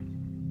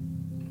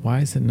Why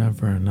is it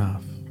never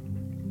enough?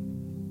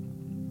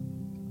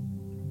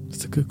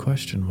 It's a good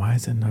question. Why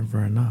is it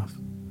never enough?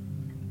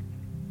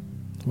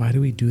 Why do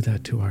we do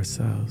that to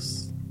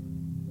ourselves?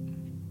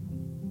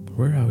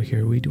 We're out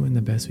here, we're doing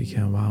the best we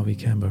can while we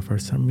can, but for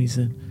some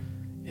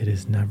reason, it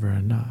is never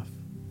enough.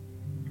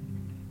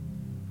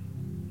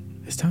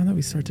 It's time that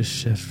we start to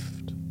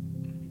shift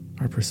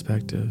our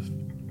perspective.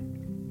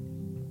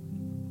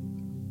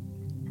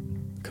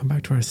 Come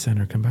back to our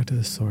center, come back to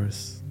the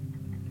source,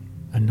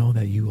 and know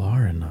that you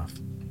are enough.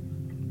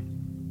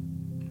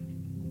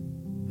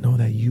 Know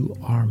that you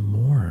are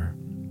more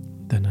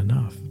than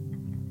enough.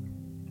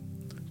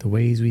 The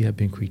ways we have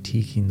been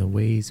critiquing, the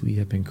ways we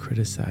have been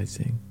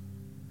criticizing,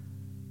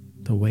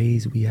 the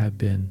ways we have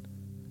been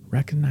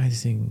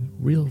recognizing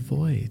real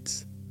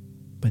voids,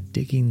 but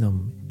digging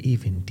them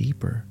even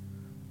deeper,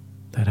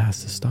 that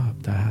has to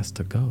stop, that has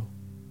to go.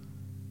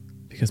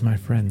 Because my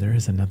friend, there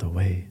is another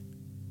way.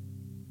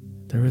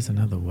 There is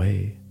another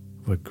way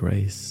with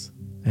grace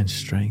and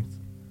strength,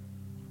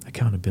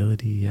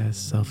 accountability, yes,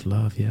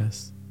 self-love,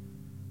 yes,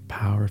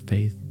 power,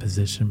 faith,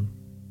 position,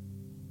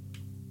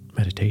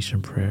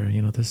 meditation, prayer.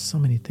 There's so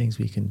many things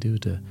we can do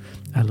to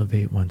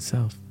elevate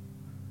oneself.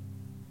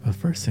 But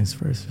first things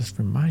first, just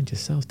remind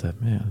yourself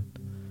that, man,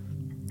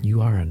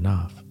 you are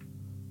enough.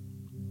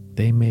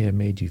 They may have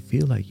made you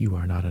feel like you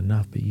are not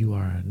enough, but you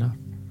are enough.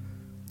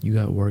 You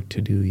got work to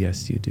do.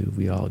 Yes, you do.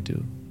 We all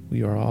do.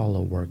 We are all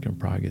a work in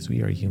progress.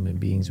 We are human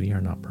beings. We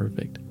are not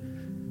perfect.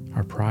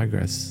 Our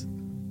progress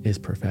is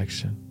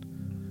perfection.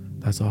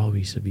 That's all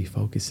we should be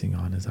focusing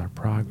on, is our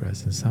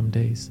progress. And some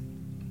days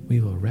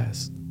we will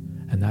rest.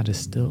 And that is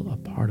still a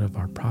part of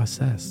our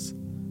process.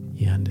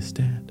 You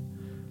understand?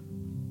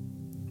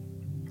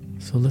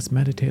 So let's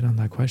meditate on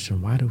that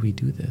question. Why do we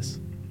do this?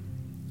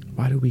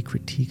 Why do we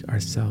critique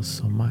ourselves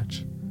so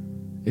much?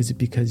 Is it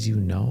because you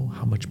know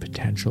how much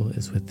potential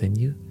is within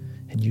you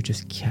and you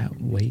just can't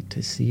wait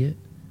to see it?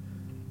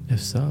 If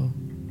so,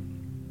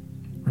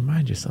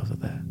 remind yourself of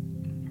that.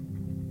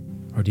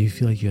 Or do you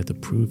feel like you have to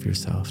prove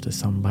yourself to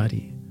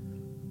somebody?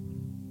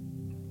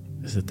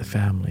 Is it the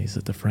family? Is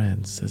it the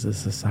friends? Is it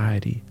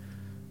society?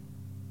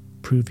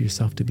 Prove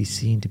yourself to be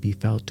seen, to be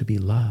felt, to be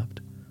loved.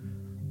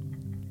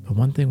 But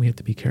one thing we have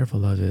to be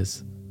careful of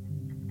is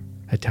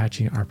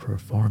attaching our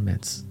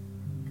performance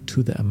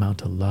to the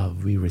amount of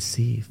love we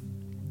receive.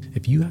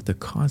 If you have to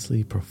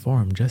constantly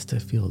perform just to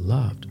feel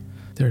loved,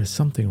 there is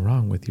something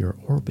wrong with your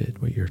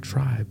orbit, with your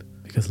tribe,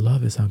 because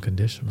love is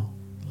unconditional.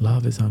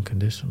 Love is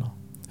unconditional.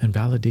 And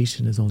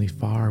validation is only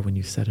far when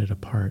you set it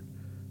apart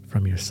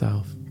from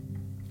yourself.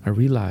 I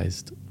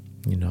realized,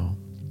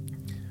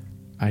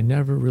 I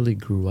never really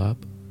grew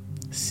up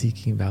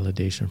seeking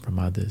validation from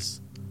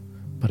others,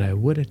 but I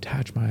would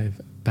attach my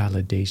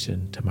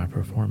validation to my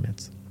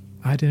performance.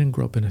 I didn't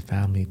grow up in a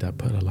family that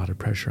put a lot of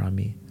pressure on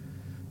me.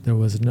 There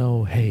was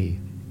no, hey,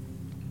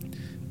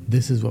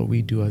 this is what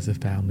we do as a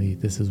family.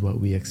 This is what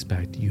we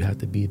expect. You have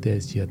to be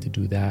this, you have to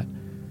do that.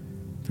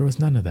 There was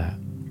none of that.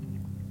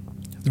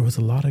 There was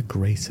a lot of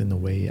grace in the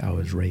way I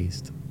was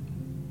raised.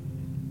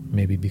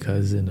 Maybe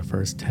because in the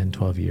first 10,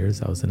 12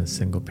 years, I was in a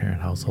single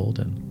parent household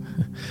and,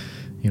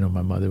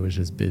 my mother was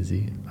just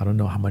busy. I don't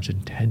know how much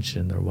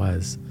intention there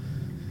was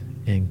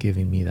in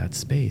giving me that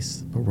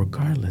space. But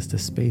regardless, the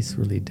space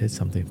really did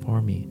something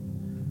for me.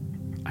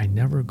 I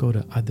never go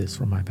to others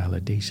for my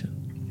validation.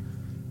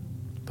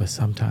 But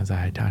sometimes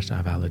I attach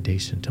that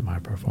validation to my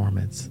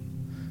performance.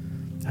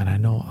 And I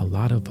know a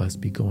lot of us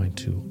be going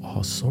to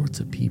all sorts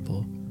of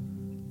people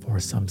for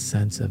some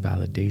sense of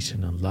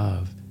validation and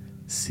love.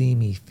 See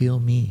me, feel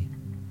me.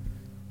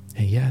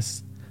 And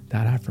yes,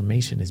 that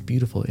affirmation is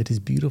beautiful. It is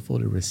beautiful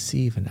to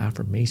receive an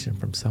affirmation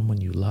from someone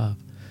you love.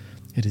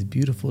 It is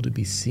beautiful to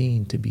be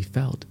seen, to be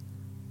felt.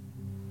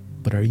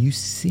 But are you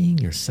seeing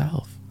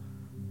yourself?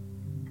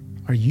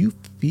 Are you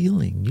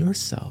feeling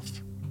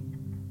yourself?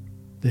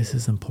 This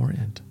is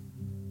important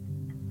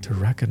to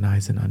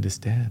recognize and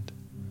understand.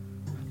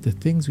 The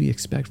things we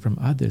expect from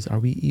others, are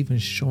we even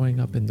showing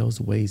up in those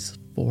ways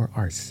for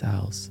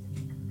ourselves?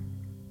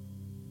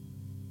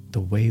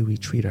 The way we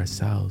treat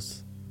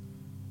ourselves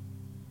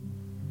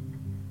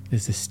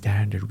is the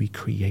standard we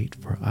create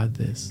for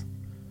others.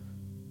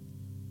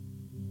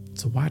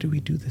 So why do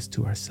we do this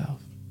to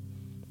ourselves?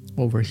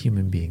 Well, we're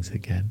human beings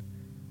again.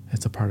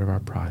 It's a part of our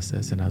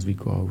process. And as we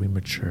grow, we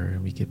mature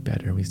and we get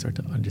better and we start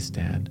to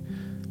understand.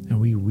 And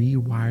we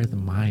rewire the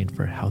mind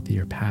for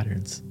healthier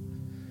patterns.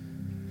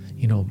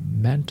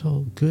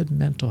 Good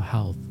mental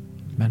health,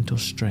 mental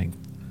strength.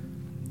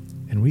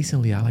 And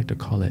recently I like to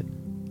call it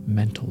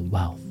mental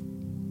wealth.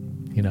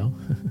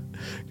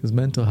 Because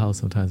mental health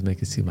sometimes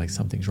makes it seem like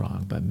something's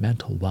wrong, but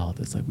mental wealth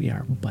is like we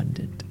are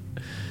abundant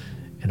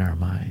in our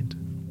mind.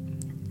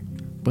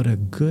 But a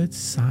good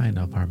sign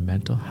of our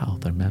mental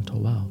health or mental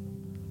wealth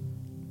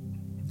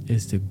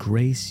is the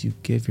grace you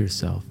give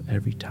yourself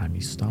every time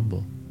you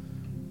stumble.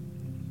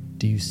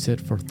 Do you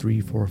sit for 3,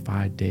 4,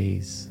 5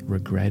 days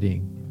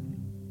regretting,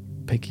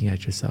 picking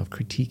at yourself,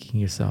 critiquing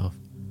yourself,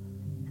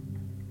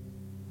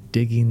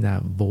 digging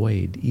that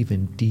void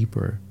even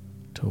deeper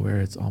to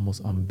where it's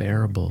almost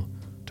unbearable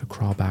to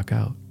crawl back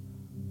out?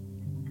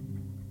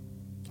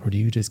 Or do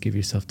you just give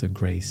yourself the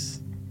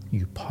grace?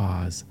 You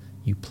pause,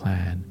 you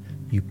plan,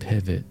 you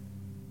pivot,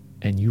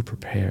 and you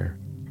prepare.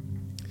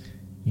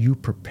 You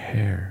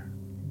prepare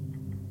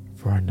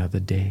for another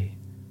day,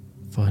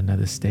 for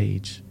another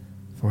stage,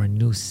 for a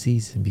new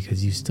season,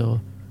 because you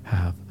still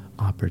have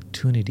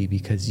opportunity,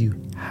 because you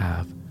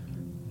have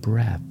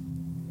breath.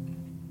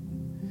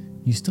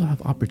 You still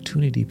have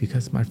opportunity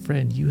because, my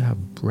friend, you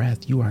have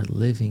breath. You are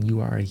living.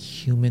 You are a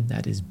human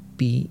that is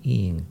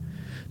being.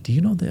 Do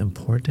you know the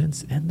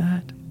importance in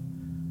that?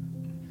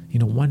 You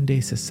know, one day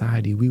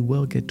society, we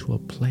will get to a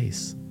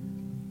place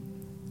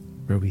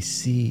where we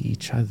see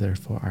each other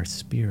for our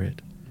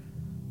spirit,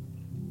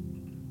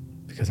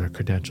 because our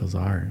credentials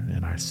are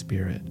in our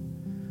spirit.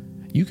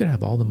 You could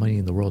have all the money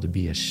in the world to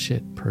be a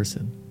shit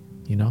person,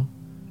 you know?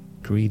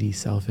 Greedy,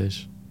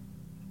 selfish,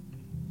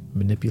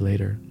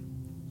 manipulator.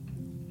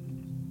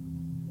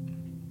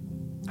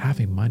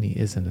 Having money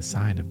isn't a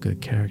sign of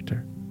good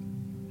character.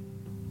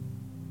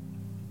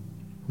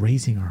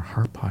 Raising our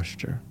heart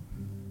posture,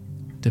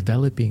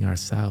 developing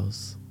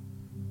ourselves,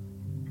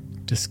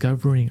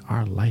 discovering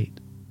our light,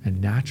 and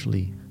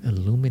naturally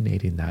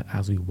illuminating that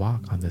as we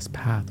walk on this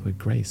path with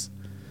grace.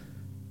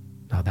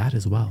 Now that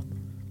is wealth.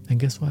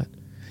 And guess what?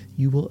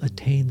 You will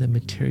attain the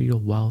material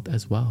wealth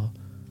as well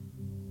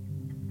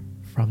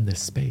from this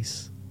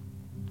space.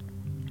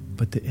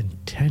 But the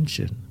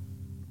intention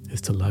is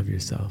to love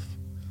yourself,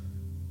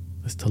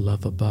 is to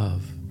love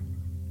above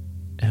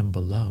and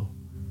below.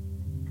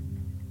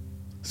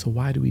 So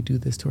why do we do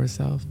this to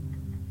ourselves?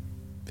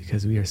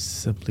 Because we are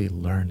simply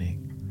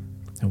learning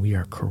and we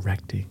are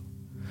correcting.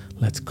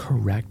 Let's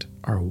correct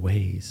our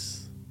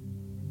ways.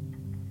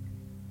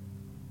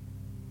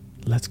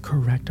 Let's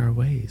correct our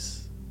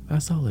ways.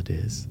 That's all it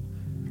is.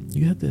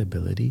 You have the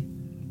ability.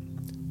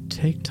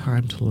 Take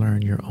time to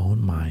learn your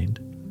own mind,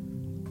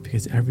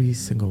 because every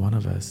single one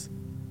of us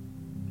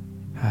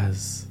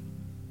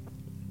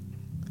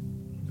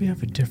we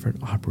have a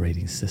different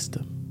operating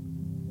system.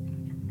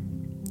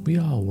 We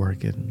all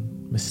work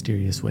in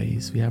mysterious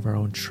ways. We have our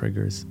own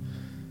triggers.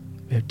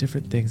 We have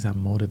different things that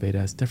motivate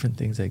us, different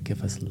things that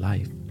give us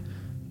life.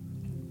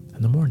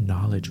 And the more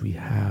knowledge we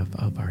have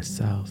of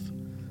ourselves,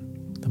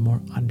 the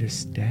more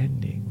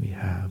understanding we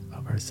have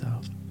of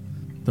ourselves,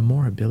 the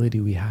more ability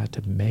we have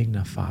to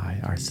magnify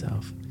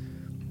ourselves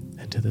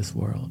into this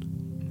world.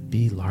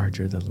 Be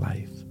larger than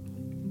life,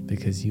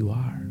 because you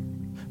are.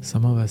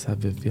 Some of us have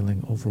been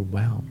feeling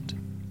overwhelmed.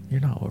 You're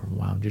not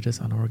overwhelmed, you're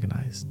just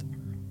unorganized.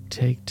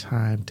 Take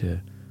time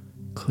to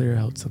clear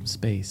out some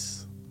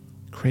space.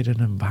 Create an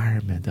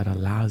environment that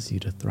allows you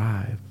to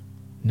thrive.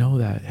 Know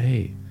that,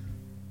 hey,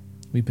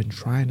 we've been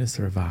trying to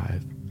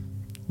survive.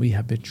 We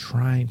have been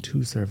trying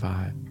to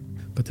survive,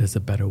 but there's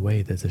a better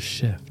way. There's a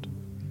shift.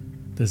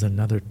 There's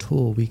another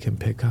tool we can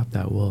pick up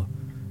that will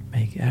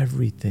make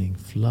everything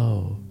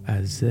flow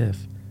as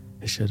if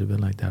it should have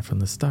been like that from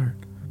the start.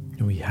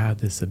 And we have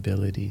this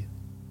ability.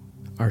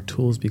 Our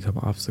tools become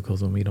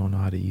obstacles when we don't know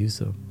how to use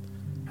them.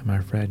 And my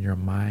friend, your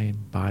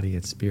mind, body,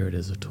 and spirit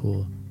is a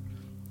tool.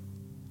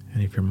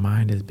 And if your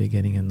mind is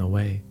beginning in the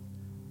way,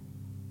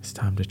 it's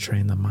time to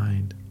train the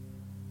mind.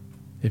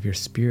 If your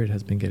spirit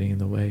has been getting in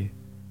the way,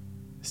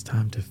 it's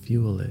time to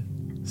fuel it.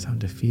 It's time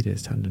to feed it.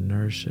 It's time to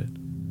nourish it.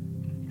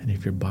 And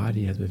if your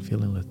body has been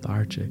feeling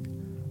lethargic,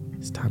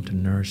 it's time to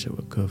nourish it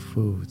with good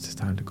foods. It's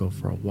time to go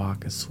for a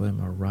walk, a swim,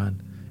 a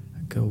run,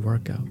 a good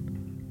workout.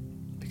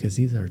 Because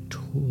these are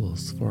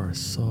tools for our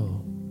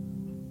soul.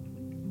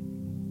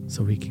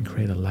 So we can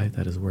create a life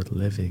that is worth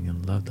living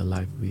and love the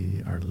life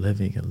we are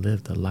living and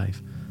live the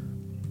life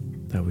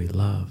that we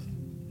love.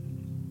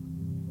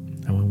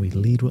 And when we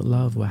lead with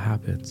love, what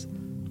happens?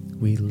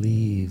 We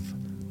leave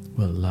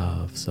with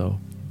love. So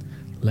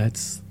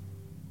let's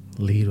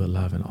lead with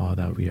love in all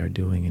that we are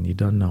doing. And you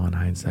don't know, in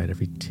hindsight,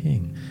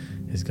 everything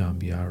is going to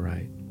be all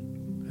right.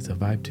 It's a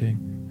vibe ting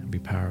and be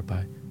powered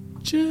by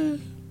J.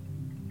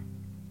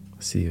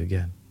 See you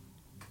again.